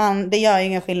sant. Det gör ju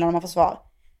ingen skillnad om man får svar.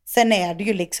 Sen är det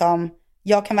ju liksom,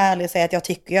 jag kan väl säga att jag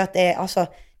tycker ju att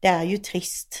det är ju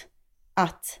trist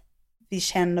att vi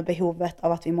känner behovet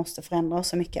av att vi måste förändra oss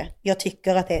så mycket. Jag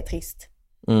tycker att det är trist.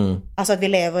 Alltså att vi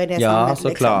lever i det samhället. Ja,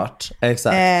 såklart. Liksom.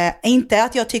 Exakt. Inte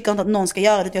att jag tycker inte att någon ska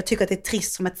göra det. Jag tycker att det är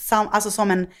trist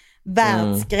som en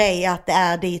världsgrej att det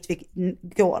är dit vi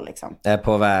går liksom. Är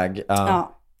på väg.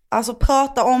 Ja. Alltså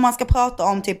om man ska prata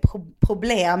om typ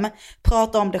problem,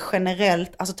 prata om det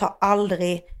generellt, alltså ta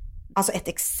aldrig ett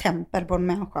exempel på en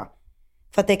människa.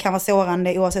 För att det kan vara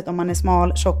sårande oavsett om man är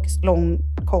smal, tjock, lång,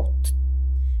 kort.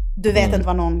 Du vet inte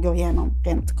vad någon går igenom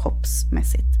rent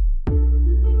kroppsmässigt.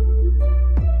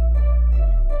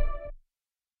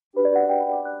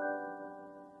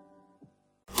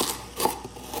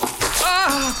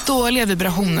 Dåliga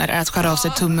vibrationer är att skära av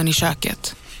sig tummen i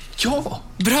köket. Ja!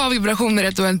 Bra vibrationer är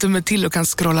att du har en tumme till och kan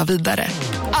scrolla vidare.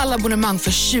 Alla abonnemang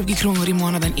för 20 kronor i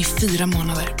månaden i 4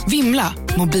 månader. Vimla!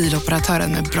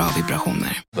 Mobiloperatören med bra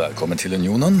vibrationer. Välkommen till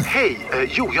Unionen. Hej!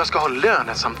 Jag ska ha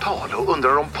lönesamtal och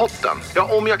undrar om potten.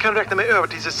 Ja, om jag kan räkna med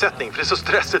övertidsersättning för det är så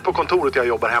stressigt på kontoret jag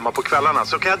jobbar hemma på kvällarna,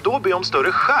 så kan jag då be om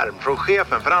större skärm från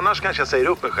chefen, för annars kanske jag säger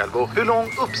upp mig själv. Och hur lång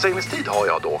uppsägningstid har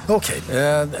jag då? Okej,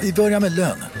 vi börjar med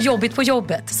lön. Jobbigt på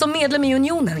jobbet. Som medlem i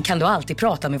Unionen kan du alltid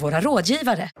prata med våra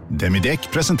rådgivare.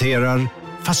 Demideck presenterar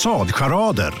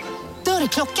Fasadcharader.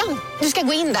 Dörrklockan. Du ska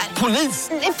gå in där. Polis?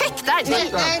 Effektar?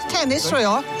 Nej, tennis tror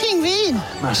jag. Pingvin.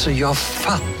 Alltså jag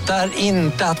fattar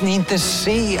inte att ni inte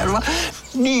ser. Va?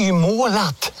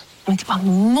 Nymålat. Men det var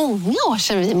många år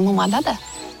sedan vi målade.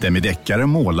 Demideckare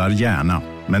målar gärna,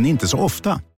 men inte så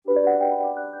ofta.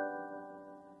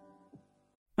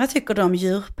 Vad tycker du om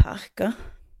djurparker?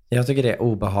 Jag tycker det är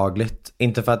obehagligt.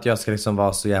 Inte för att jag ska liksom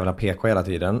vara så jävla PK hela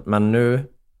tiden. Men nu,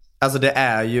 alltså det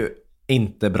är ju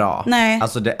inte bra. Nej.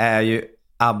 Alltså det är ju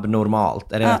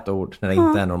abnormalt. Är det rätt ord när det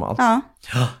inte är normalt?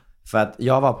 Ja. För att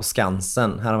jag var på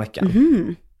Skansen häromveckan.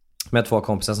 Med 2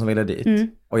 kompisar som ville dit.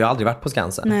 Och jag har aldrig varit på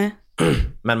Skansen. Nej.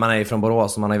 Men man är ju från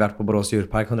Borås och man har ju varit på Borås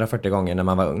djurpark 140 gånger när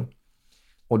man var ung.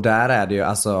 Och där är det ju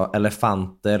alltså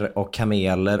elefanter och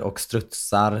kameler och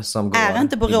strutsar som går. Är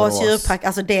inte Borås djurpark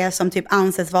alltså det som typ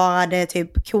anses vara det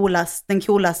typ den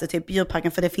coolaste typ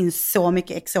djurparken, för det finns så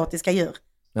mycket exotiska djur?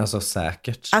 Alltså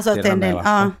säkert. Alltså att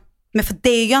men för det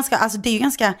är ju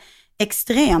ganska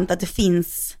extremt att det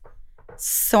finns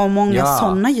så många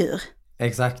sådana djur.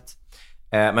 Exakt.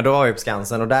 Men då var vi på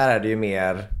Skansen och där är det ju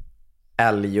mer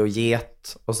älg och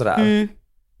get och sådär.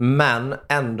 Men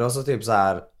ändå så typ så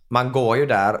här, man går ju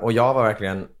där och jag var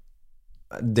verkligen,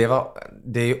 det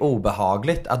är ju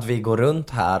obehagligt att vi går runt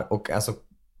här och alltså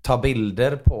tar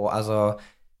bilder på alltså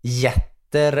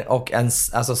getter och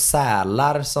alltså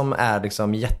sälar som är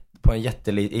liksom på en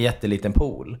jätteliten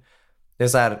pool. Det är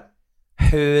så här,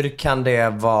 hur kan det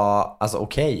vara alltså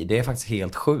okej? Det är faktiskt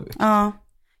helt sjukt.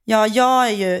 Ja,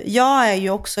 jag är ju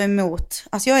också emot,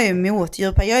 alltså jag är emot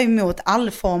djurpark. Jag är emot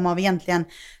all form av egentligen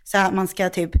så här, man ska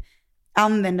typ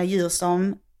använda djur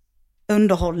som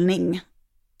underhållning.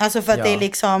 Alltså för att det är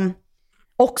liksom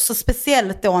också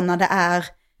speciellt då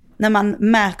när man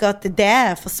märker att det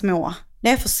är för små. Det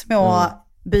är för små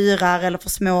byrar eller för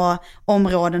små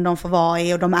områden de får vara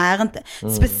i och de är inte.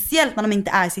 Speciellt när de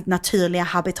inte är i sitt naturliga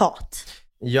habitat.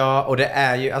 Ja, och det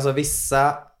är ju, alltså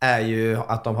vissa är ju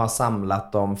att de har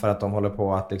samlat dem för att de håller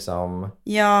på att liksom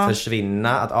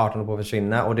försvinna, att arten håller på att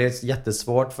försvinna. Och det är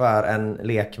jättesvårt för en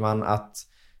lekman att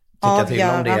tycka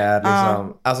till om det.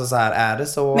 Liksom. Alltså så här, är det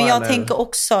så? Men jag eller? tänker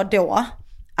också då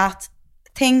att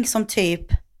tänk som typ,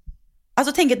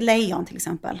 alltså tänk ett lejon till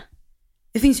exempel.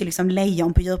 Det finns ju liksom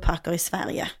lejon på djurparker i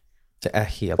Sverige. Det är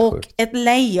helt och sjukt. Ett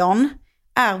lejon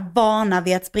är vana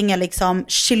vid att springa liksom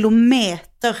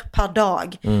kilometer per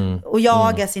dag och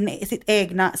jaga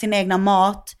sin egna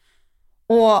mat.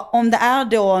 Och om det är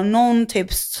då någon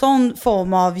typ sån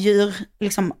form av djur,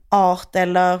 liksom art,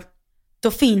 eller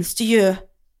då finns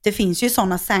det finns ju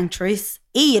sådana sanctuaries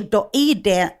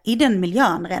i den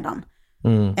miljön redan.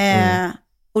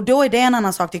 Och då är det en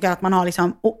annan sak tycker jag, att man har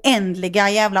liksom oändliga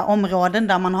jävla områden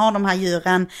där man har de här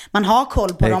djuren, man har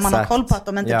koll på dem, man har koll på att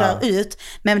de inte dör ut,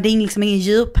 men det är liksom ingen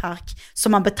djurpark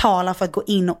som man betalar för att gå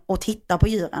in och titta på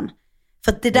djuren.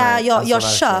 För det där, jag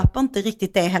köper inte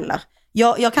riktigt det heller.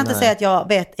 Jag kan inte säga att jag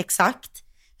vet exakt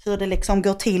hur det liksom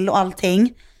går till och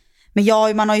allting.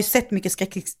 Men man har ju sett mycket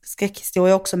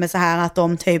skräckhistorier också med så här att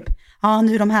de typ,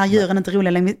 nu är de här djuren inte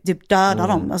roliga längre, typ dödar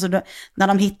dem. Alltså när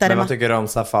de hittar det. Men vad tycker du om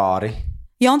safari?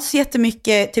 Jag har inte så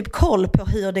jättemycket typ koll på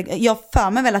hur det, jag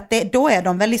för mig väl att då är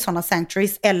de väl i sådana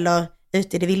sanctuaries eller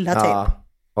ute i det vilda typ.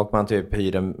 Och man typ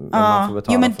hyr man får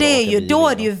betala. Jo men det är ju, då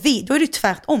är det ju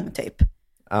tvärtom typ.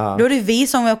 Då är det vi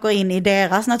som åker in i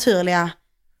deras naturliga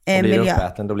miljö. Blir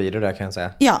uppäten, då blir det där kan jag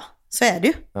säga. Ja, så är det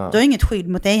ju. Då är inget skydd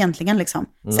mot det egentligen liksom.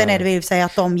 Sen är det väl säga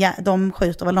att de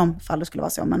skjuter väl dem fall det skulle vara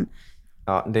så, men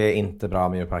ja, det är inte bra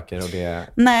med djurparker och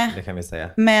det kan vi säga.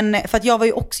 Men för att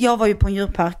jag var ju på en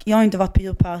djurpark. Jag har inte varit på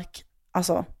djurpark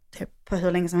alltså typ på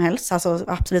hur länge som helst. Alltså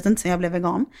absolut inte sen jag blev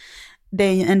vegan. Det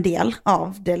är ju en del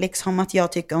av det liksom, att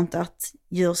jag tycker inte att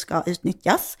djur ska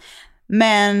utnyttjas.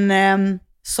 Men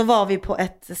så var vi på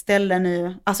ett ställe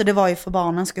nu, alltså det var ju för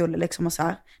barnens skull liksom och så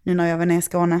här, nu när jag var nere i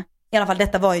Skåne. I alla fall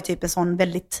detta var ju typ en sån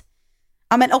väldigt,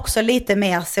 ja men också lite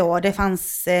mer så, det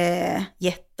fanns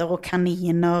getter och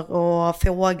kaniner och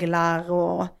fåglar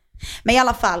och, men i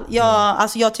alla fall,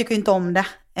 jag tycker inte om det.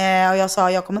 Och jag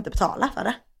sa, jag kommer inte betala för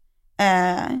det.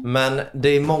 Men det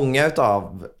är många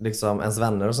utav liksom ens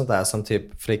vänner och sånt där som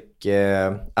typ fick,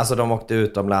 alltså de åkte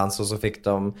utomlands och så fick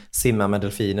de simma med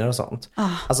delfiner och sånt.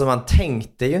 Alltså man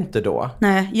tänkte ju inte då.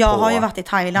 Nej, jag har ju varit i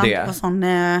Thailand på sån,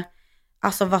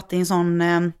 alltså varit i en sån,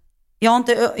 jag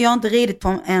har inte ridit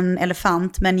på en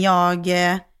elefant, men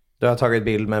Du har tagit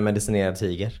bild med medicinerad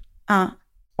tiger. Ja.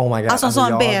 Oh my God. Alltså en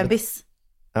sån bebis.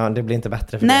 Ja, det blir inte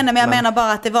bättre för Nej, men jag menar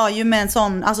bara att det var ju med en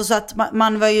sån, alltså så att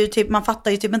man var ju typ, man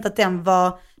fattar ju typ inte att den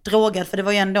var drogad, för det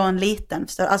var ju ändå en liten,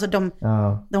 alltså de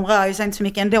rör ju sig inte så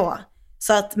mycket ändå.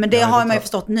 Så att, men det har man ju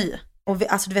förstått nu. Och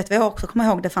alltså du vet vad jag också kommer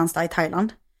ihåg, det fanns där i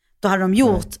Thailand. Då hade de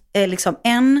gjort liksom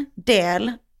en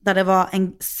del där det var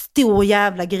en stor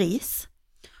jävla gris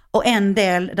och en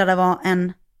del där det var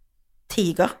en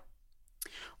tiger.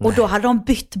 Och då hade de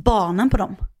bytt barnen på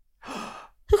dem.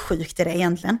 Hur sjukt är det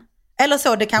egentligen? Eller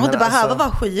så, det kanske inte behöver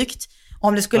vara sjukt.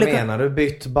 Om det skulle vad menar du?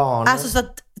 Bytt barn? Alltså så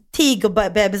att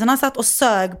tigerbebisarna satt och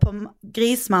sög på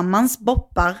grismammans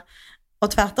boppar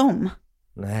och tvärtom.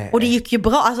 Nej. Och det gick ju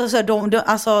bra. Alltså,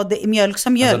 så det är mjölk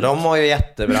som mjölk. Alltså de var ju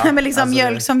jättebra. Men liksom alltså,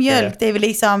 mjölk som mjölk. Det är väl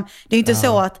liksom, det är inte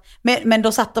så att, men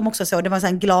då satt de också så. Det var en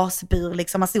sån glasbur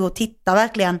liksom. Man stod och tittade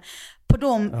verkligen på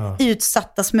de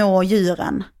utsatta små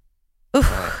djuren.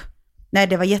 Usch. Nej,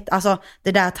 det var alltså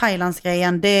det där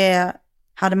Thailandsgrejen, det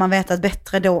hade man vetat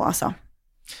bättre då alltså.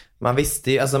 Man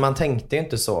visste ju, alltså man tänkte ju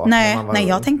inte så. Nej,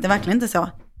 jag tänkte verkligen inte så.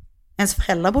 Ens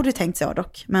föräldrar borde ju tänkt så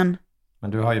dock, men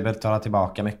du har ju betalat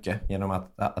tillbaka mycket genom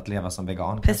att leva som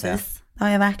vegan. Precis, det har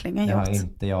jag verkligen gjort. Det har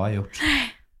inte jag gjort.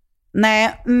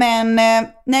 Nej, men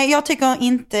jag tycker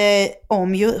inte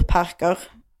om djurparker.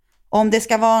 Om det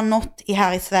ska vara något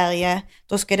här i Sverige,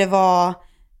 då ska det vara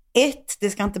det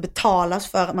ska inte betalas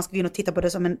för att man ska gå in och titta på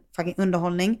det som en fucking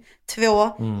underhållning.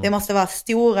 2, det måste vara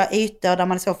stora ytor där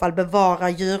man i så fall bevarar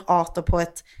djurarter på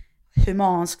ett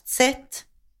humanskt sätt.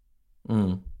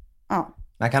 Ja.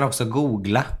 Man kan också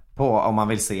googla på om man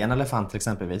vill se en elefant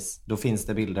exempelvis. Då finns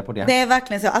det bilder på det. Det är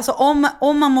verkligen så. Alltså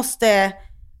om man måste,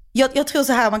 jag tror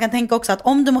så här, man kan tänka också att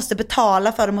om du måste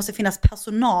betala för det måste finnas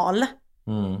personal.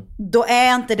 Då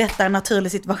är inte detta en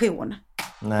naturlig situation.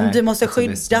 Nej, du måste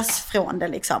skyddas från det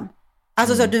liksom.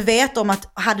 Alltså så du vet om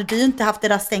att hade du inte haft det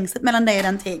där stängslet mellan dig och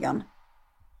den tigern,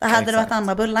 då hade det varit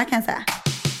andra bullar kan jag säga.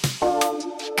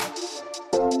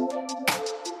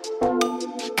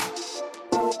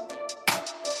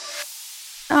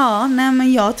 Ja, nej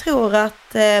men jag tror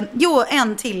att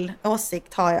en till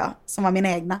åsikt har jag som var min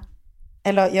egna.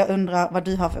 Eller jag undrar vad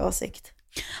du har för åsikt.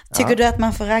 Tycker du att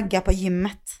man får ragga på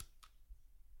gymmet?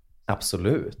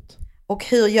 Absolut. Och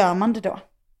hur gör man det då?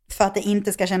 För att det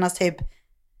inte ska kännas typ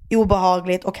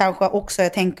obehagligt och kanske också,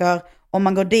 jag tänker, om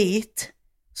man går dit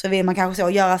så vill man kanske så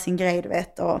göra sin grej, du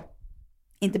vet, och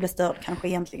inte bli störd kanske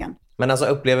egentligen. Men alltså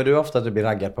upplever du ofta att du blir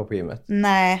raggad på gymmet?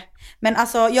 Nej, men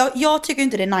alltså jag tycker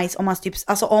inte det är nice om man typ,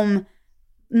 alltså om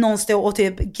någon står och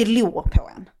typ glor på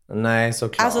en. Nej,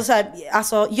 såklart.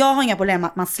 Alltså jag har inga problem med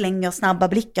att man slänger snabba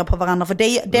blickar på varandra, för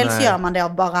dels gör man det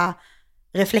av bara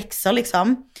reflexer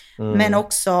liksom. Men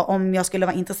också om jag skulle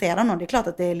vara intresserad av någon, det är klart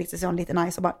att det är liksom lite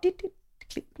nice och bara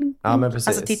ja, men precis.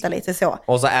 Alltså titta lite så.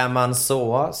 Och så är man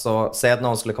så säg att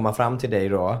någon skulle komma fram till dig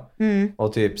då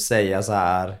och typ säga så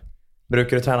här: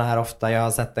 brukar du träna här ofta? Jag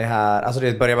har sett dig här. Alltså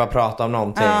det börjar bara prata om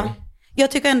någonting. Ja.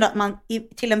 Jag tycker ändå att man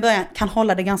till en början kan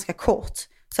hålla det ganska kort,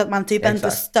 så att man typ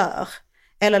inte stör.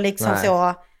 Eller liksom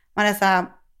så, man är så här,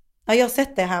 ja, jag har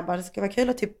sett det här, bara det skulle vara kul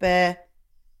att typ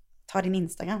ta din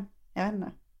Instagram. Jag vet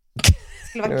inte.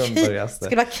 Det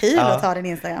skulle vara kul att ta din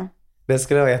Instagram. Det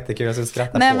skulle vara jättekul, jag skulle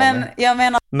skratta på mig.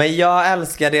 Men jag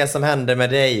älskar det som hände med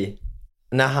dig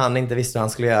när han inte visste hur han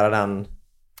skulle göra den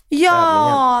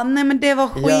övningen. Nej men det var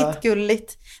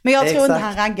skitgulligt. Men jag tror inte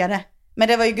han raggade. Men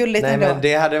det var ju gulligt ändå. Nej men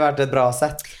det hade varit ett bra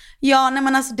sätt. Ja, nej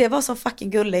men alltså det var så fucking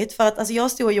gulligt. För att alltså,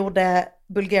 jag stod och gjorde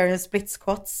Bulgarian split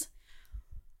squats.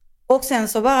 Och sen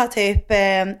så bara typ,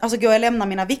 alltså går jag och lämnar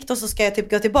mina vikter, så ska jag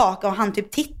typ gå tillbaka och han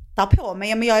typ tittar på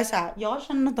mig. Men jag är så här, jag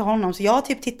känner inte honom, så jag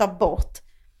typ tittar bort.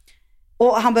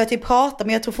 Och han börjar typ prata,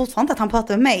 men jag tror fortfarande inte att han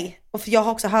pratar med mig. Och för jag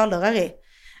har också hörlurar i.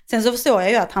 Sen så förstår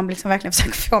jag ju att han liksom verkligen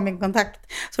försöker få min kontakt.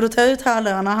 Så då tar jag ut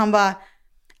hörlurarna och han bara,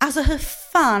 alltså hur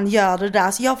fan gör du det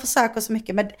där? Så jag försöker så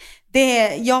mycket, men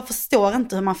jag förstår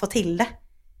inte hur man får till det.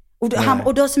 Och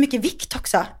du har så mycket vikt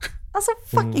också. Alltså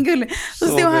fucking gullig. Så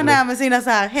stod han där med sina så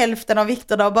här hälften av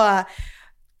vikterna och bara,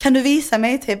 kan du visa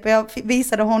mig typ? Jag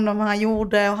visade honom vad han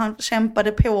gjorde och han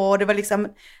kämpade på. Och det var liksom,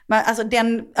 alltså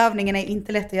den övningen är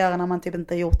inte lätt att göra när man typ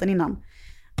inte har gjort den innan.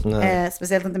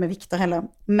 Speciellt inte med vikter heller.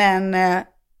 Men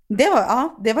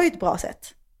det var ju ett bra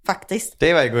sätt faktiskt.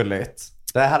 Det var ju gulligt.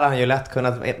 Det hade han ju lätt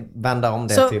kunnat vända om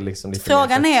det så till liksom lite.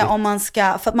 Frågan är om man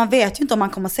ska, för att man vet ju inte om man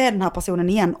kommer se den här personen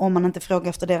igen om man inte frågar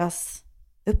efter deras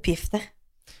uppgifter.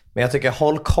 Men jag tycker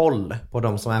håll koll på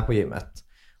de som är på gymmet.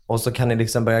 Och så kan ni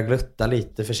liksom börja glutta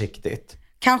lite försiktigt.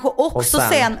 Kanske också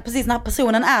sen precis när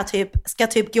personen är typ, ska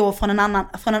typ gå från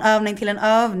en övning till en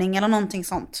övning eller någonting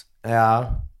sånt. Ja.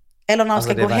 Eller när de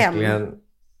ska gå hem. Det är verkligen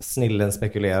snillen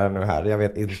spekulerar nu här. Jag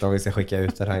vet inte om vi ska skicka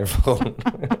ut den härifrån.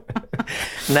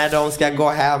 När de ska gå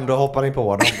hem, då hoppar ni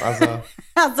på dem.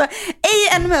 Alltså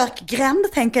i en mörk gränd,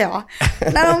 tänker jag.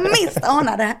 När de minst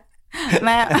anade.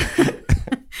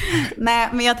 Nej,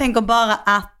 men jag tänker bara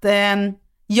att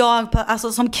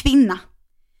alltså som kvinna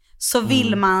så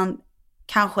vill man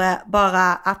kanske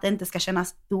bara att det inte ska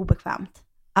kännas obekvämt.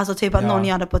 Alltså typ att någon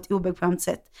gör det på ett obekvämt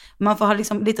sätt. Man får ha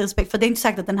liksom lite respekt, för det är inte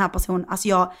säkert att den här personen,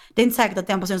 det är inte säkert att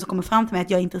den personen som kommer fram till mig att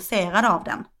jag är intresserad av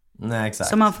den. Nej, exakt.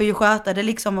 Så man får ju sköta det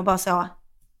liksom och bara så.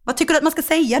 Vad tycker du att man ska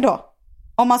säga då?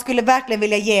 Om man skulle verkligen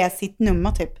vilja ge sitt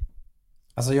nummer typ.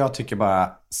 Alltså jag tycker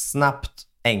bara snabbt,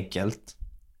 enkelt.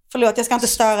 Förlåt, jag ska inte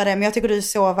störa det, men jag tycker du är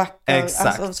så vacker.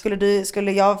 Exakt. Alltså,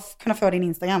 skulle jag kunna få din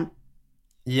Instagram?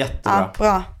 Jättebra. Ja,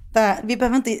 bra. Man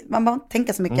behöver inte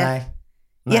tänka så mycket. Nej.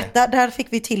 Där fick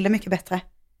vi till det mycket bättre.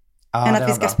 Än att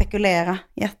vi ska spekulera.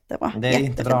 Jättebra. Det är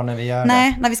inte bra när vi gör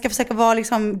Nej, när vi ska försöka vara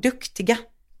liksom duktiga.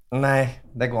 Nej,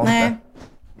 det går inte.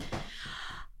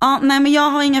 Ja, nej, men jag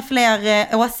har inga fler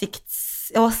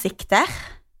åsikter.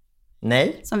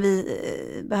 Nej. Som vi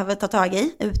behöver ta tag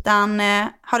i. Utan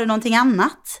har du någonting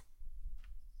annat?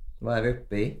 Vad är vi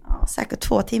uppe i? Ja, säkert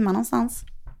 2 timmar någonstans.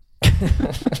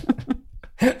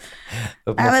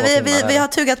 Vi har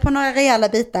tuggat på några rejäla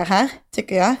bitar här,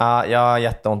 tycker jag. Ja, jag har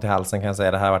jätteont i halsen, kan jag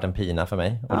säga. Det här har varit en pina för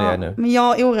mig. Och det är nu. Men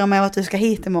jag oroar mig att du ska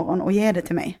hit imorgon och ge det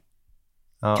till mig.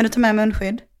 Ja. Kan du ta med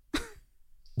munskydd?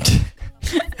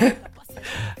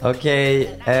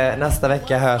 Okej, nästa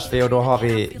vecka hörs vi och då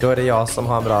är det jag som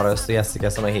har en bra röst och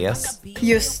Jessica som är hes.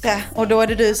 Just det, och då är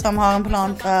det du som har en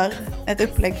plan för ett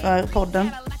upplägg för podden.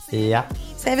 Ja.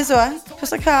 Säger vi så?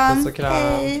 Puss och kram. Puss och kram.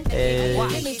 Hej. Hej.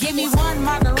 Give me one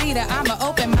margarita, I'ma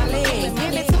open my legs.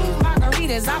 Give me 2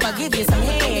 margaritas, I'ma give you some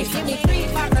head. Give me 3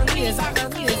 margaritas,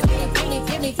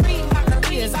 give me 3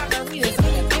 margaritas,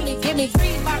 give me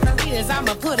 3 margaritas,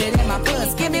 I'ma put it in my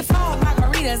puss. Give me 4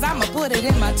 margaritas, I'ma put it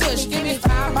in my tush. Give me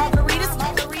 5 margaritas,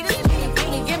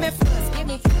 give me puss,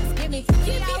 give me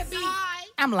a beat.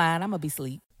 I'm lying, I'ma be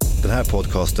sleep. Den här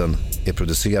podcasten är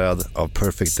producerad av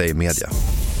Perfect Day Media.